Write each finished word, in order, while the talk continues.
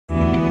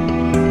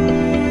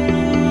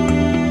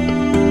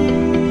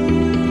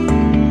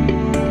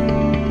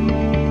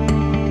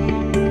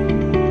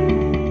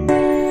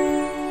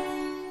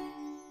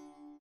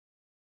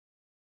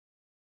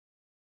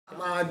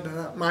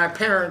my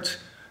parents,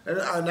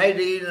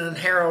 Nadine and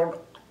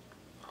Harold,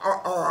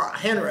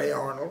 Henry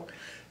Arnold,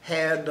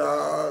 had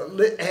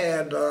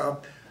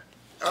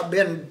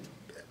been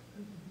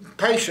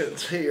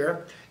patients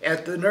here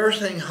at the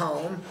nursing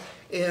home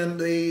in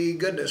the,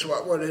 goodness,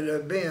 what would it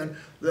have been,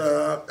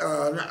 the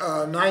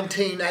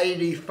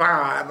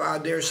 1985, I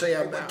dare say.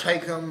 I would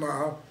take them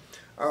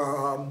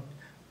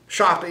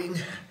shopping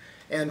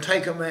and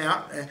take them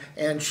out,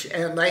 and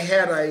they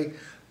had a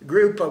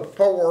group of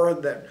 4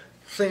 that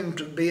seemed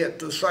to be at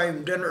the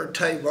same dinner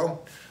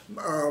table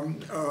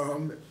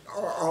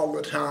all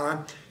the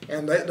time,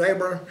 and they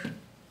were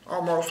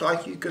almost,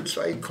 like you could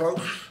say,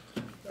 close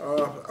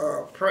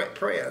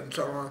friends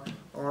on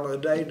a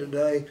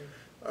day-to-day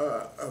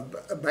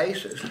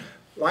basis.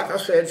 Like I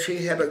said,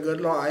 she had a good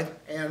life,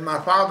 and my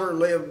father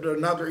lived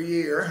another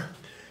year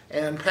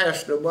and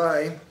passed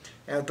away.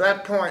 At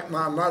that point,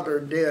 my mother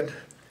did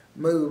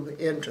move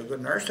into the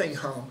nursing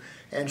home,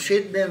 and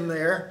she'd been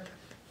there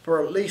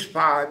for at least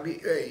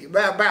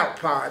about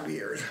 5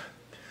 years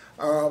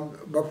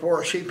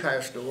before she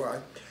passed away.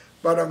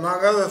 But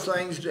among other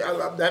things,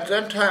 at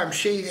that time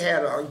she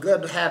had a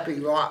good, happy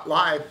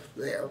life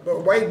there.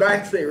 But way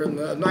back there in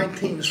the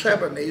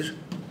 1970s,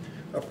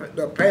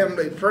 the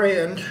family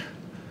friend,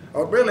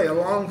 really a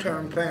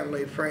long-term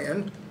family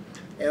friend,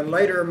 and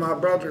later my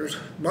brother's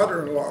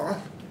mother-in-law,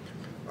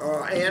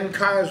 Ann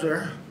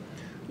Kaiser,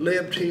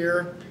 lived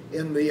here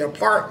in the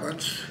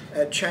apartments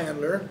at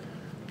Chandler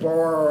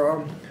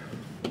for,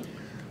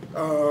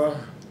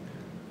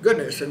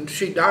 goodness, and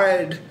she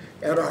died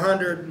at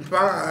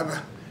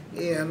 105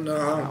 in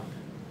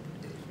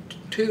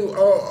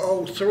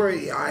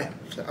 2003, I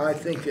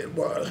think it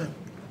was.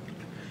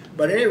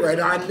 But at any rate,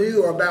 I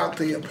knew about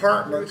the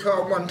apartment. I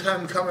recall one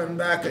time coming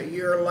back a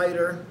year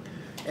later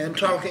and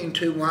talking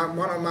to one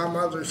of my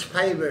mother's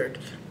favorite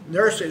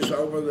nurses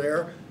over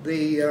there.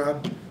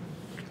 The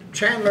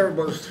Chandler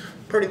was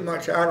pretty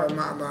much out of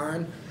my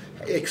mind,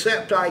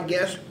 except I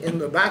guess in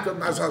the back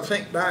of, as I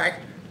think back,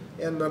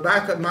 in the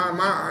back of my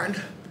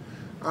mind,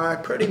 I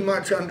pretty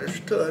much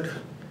understood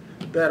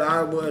that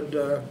I would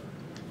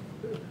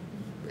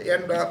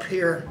end up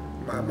here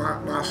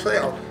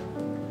myself.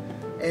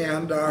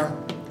 And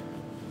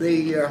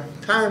the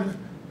time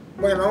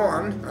went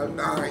on,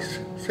 and I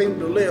seemed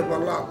to live a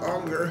lot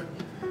longer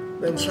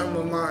than some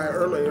of my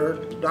earlier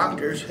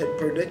doctors had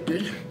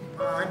predicted.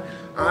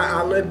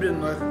 I lived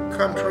in the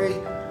country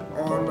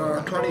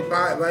on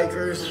 25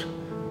 acres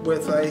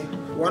with a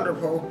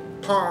wonderful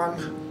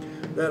pond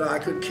that I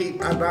could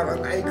keep, about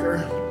an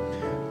acre,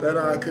 that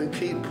I could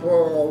keep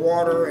full of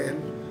water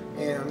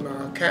and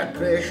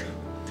catfish.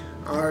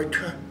 I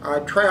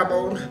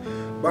traveled,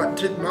 but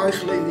to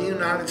mostly the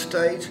United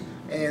States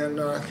and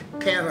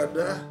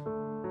Canada.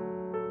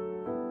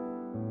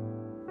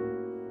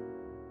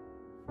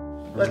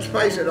 Let's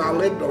face it, I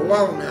lived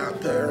alone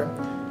out there,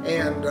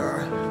 and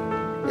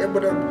it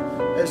would have,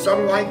 it's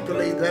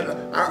unlikely that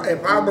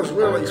if I was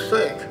really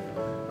sick,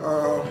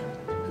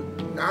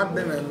 I'd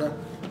been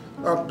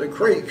up the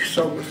creek,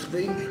 so to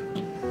speak.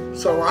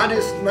 So I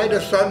just made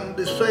a sudden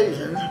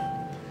decision,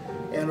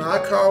 and I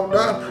called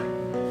up,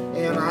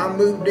 and I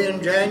moved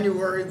in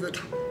January the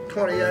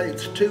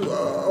 28th,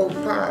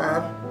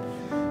 2005,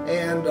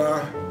 and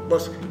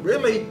was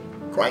really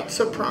quite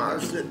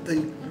surprised at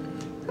the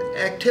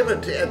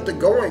activity, at the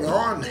going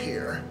on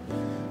here.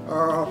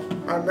 I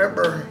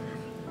remember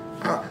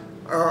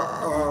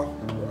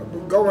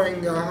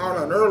going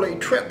on an early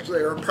trip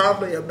there,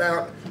 probably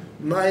about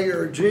May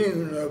or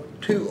June of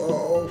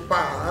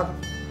 2005,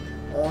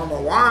 on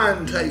a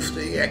wine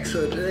tasting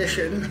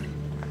expedition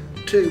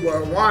to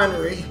a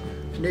winery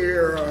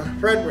near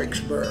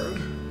Fredericksburg.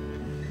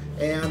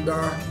 And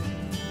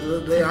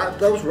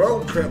those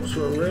road trips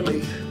were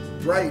really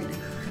great,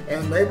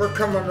 and they were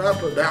coming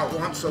up about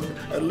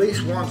at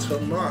least once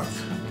a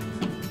month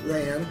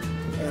then,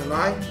 and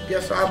I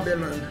guess I've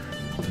been in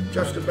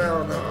just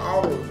about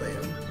all of them.